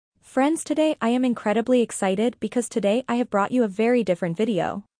Friends, today I am incredibly excited because today I have brought you a very different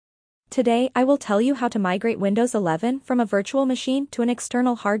video. Today I will tell you how to migrate Windows 11 from a virtual machine to an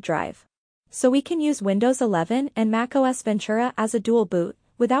external hard drive. So we can use Windows 11 and macOS Ventura as a dual boot,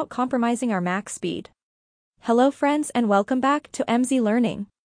 without compromising our Mac speed. Hello friends and welcome back to MZ Learning.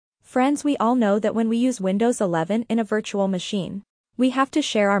 Friends, we all know that when we use Windows 11 in a virtual machine, we have to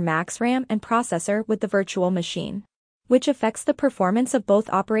share our Mac's RAM and processor with the virtual machine, which affects the performance of both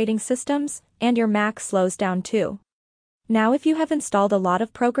operating systems, and your Mac slows down too. Now if you have installed a lot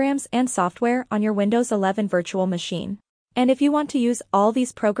of programs and software on your Windows 11 virtual machine, and if you want to use all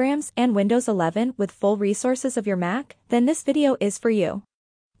these programs and Windows 11 with full resources of your Mac, then this video is for you.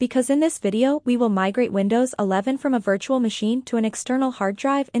 Because in this video we will migrate Windows 11 from a virtual machine to an external hard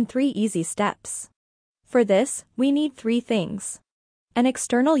drive in 3 easy steps. For this, we need 3 things. An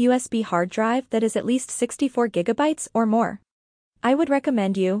external USB hard drive that is at least 64 GB or more. I would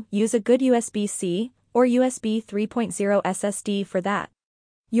recommend you use a good USB-C or USB 3.0 SSD for that.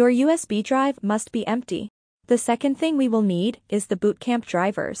 Your USB drive must be empty. The second thing we will need is the BootCamp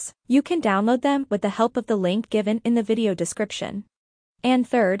drivers. You can download them with the help of the link given in the video description. And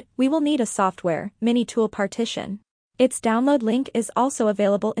third, we will need a software, Mini Tool Partition. Its download link is also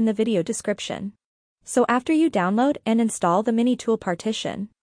available in the video description. So after you download and install the Mini Tool Partition,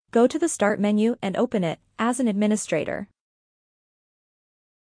 go to the Start menu and open it as an administrator.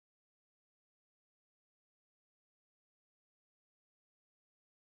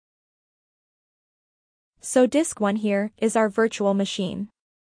 So disk 1 here is our virtual machine.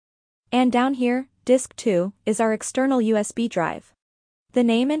 And down here, disk 2 is our external USB drive. The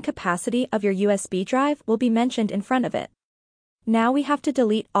name and capacity of your USB drive will be mentioned in front of it. Now we have to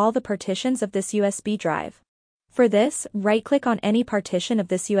delete all the partitions of this USB drive. For this, right-click on any partition of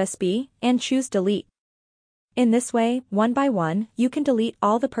this USB and choose Delete. In this way, one by one, you can delete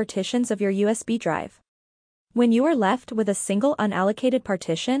all the partitions of your USB drive. When you are left with a single unallocated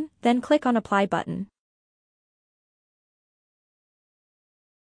partition, then click on Apply button.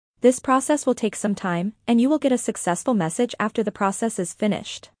 This process will take some time, and you will get a successful message after the process is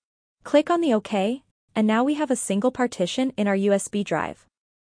finished. Click on the OK, and now we have a single partition in our USB drive.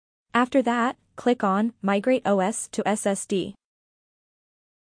 After that, click on Migrate OS to SSD.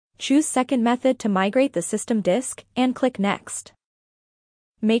 Choose second method to migrate the system disk, and click Next.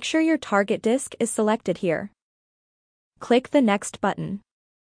 Make sure your target disk is selected here. Click the Next button.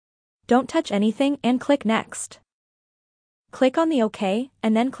 Don't touch anything and click Next. Click on the OK,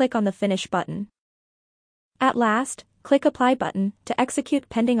 and then click on the Finish button. At last, click Apply button to execute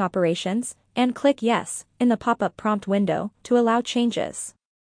pending operations, and click Yes in the pop-up prompt window to allow changes.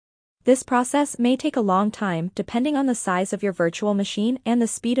 This process may take a long time depending on the size of your virtual machine and the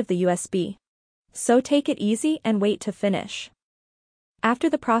speed of the USB. So take it easy and wait to finish. After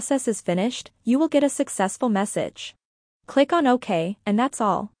the process is finished, you will get a successful message. Click on OK, and that's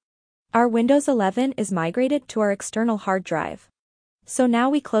all. Our Windows 11 is migrated to our external hard drive. So now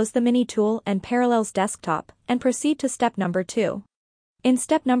we close the Mini Tool and Parallels desktop and proceed to step number 2. In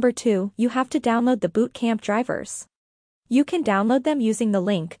step number 2, you have to download the BootCamp drivers. You can download them using the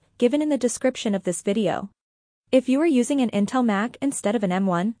link given in the description of this video. If you are using an Intel Mac instead of an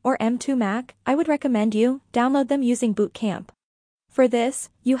M1 or M2 Mac, I would recommend you download them using BootCamp. For this,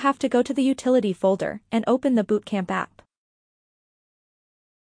 you have to go to the Utility folder and open the BootCamp app.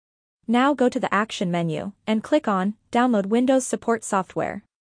 Now go to the Action menu, and click on Download Windows Support Software.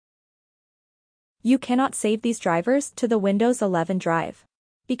 You cannot save these drivers to the Windows 11 drive,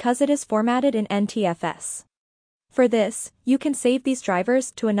 because it is formatted in NTFS. For this, you can save these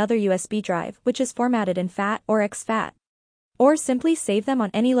drivers to another USB drive which is formatted in FAT or exFAT. Or simply save them on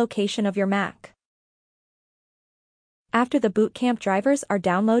any location of your Mac. After the BootCamp drivers are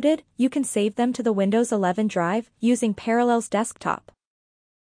downloaded, you can save them to the Windows 11 drive using Parallels Desktop.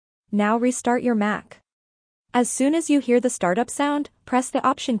 Now restart your Mac. As soon as you hear the startup sound, press the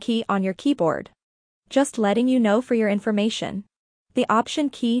Option key on your keyboard. Just letting you know for your information. The Option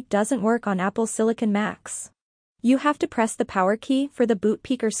key doesn't work on Apple Silicon Macs. You have to press the Power key for the boot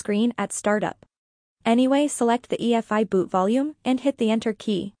peeker screen at startup. Anyway, select the EFI boot volume and hit the Enter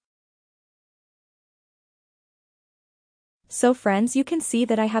key. So friends, you can see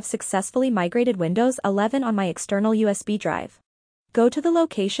that I have successfully migrated Windows 11 on my external USB drive. Go to the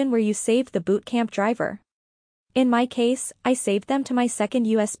location where you saved the BootCamp driver. In my case, I saved them to my second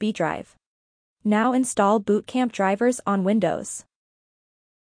USB drive. Now install BootCamp drivers on Windows.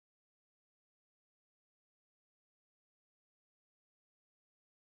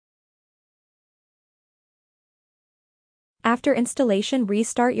 After installation,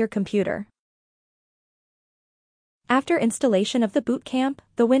 restart your computer. After installation of the BootCamp,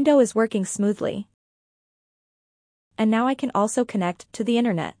 the window is working smoothly. And now I can also connect to the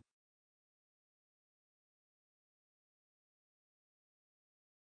internet.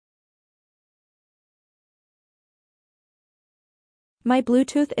 My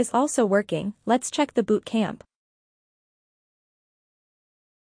Bluetooth is also working. Let's check the BootCamp.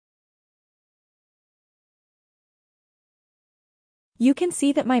 You can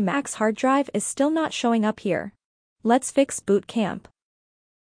see that my Mac's hard drive is still not showing up here. Let's fix BootCamp.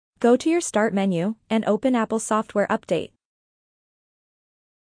 Go to your Start menu and open Apple Software Update.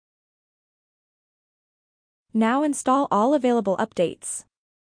 Now install all available updates.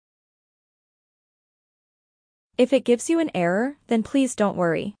 If it gives you an error, then please don't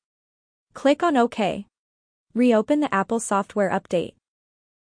worry. Click on OK. Reopen the Apple Software Update.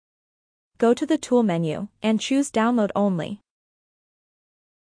 Go to the Tool menu and choose Download Only.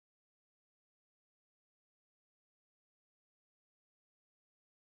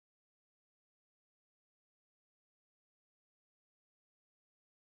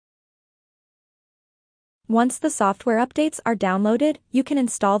 Once the software updates are downloaded, you can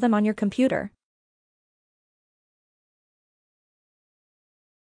install them on your computer.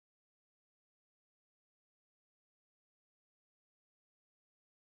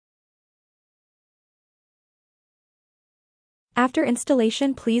 After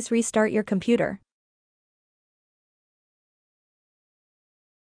installation, please restart your computer.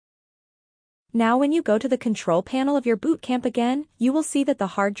 Now when you go to the control panel of your BootCamp again, you will see that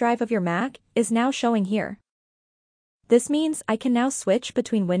the hard drive of your Mac is now showing here. This means I can now switch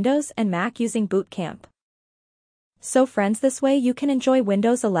between Windows and Mac using BootCamp. So friends, this way you can enjoy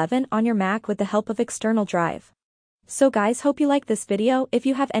Windows 11 on your Mac with the help of external drive. So guys, hope you like this video. If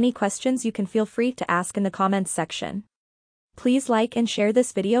you have any questions, you can feel free to ask in the comments section. Please like and share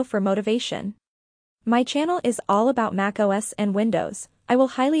this video for motivation. My channel is all about macOS and Windows. I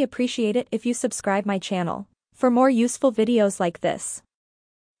will highly appreciate it if you subscribe my channel for more useful videos like this.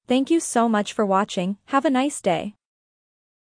 Thank you so much for watching. Have a nice day.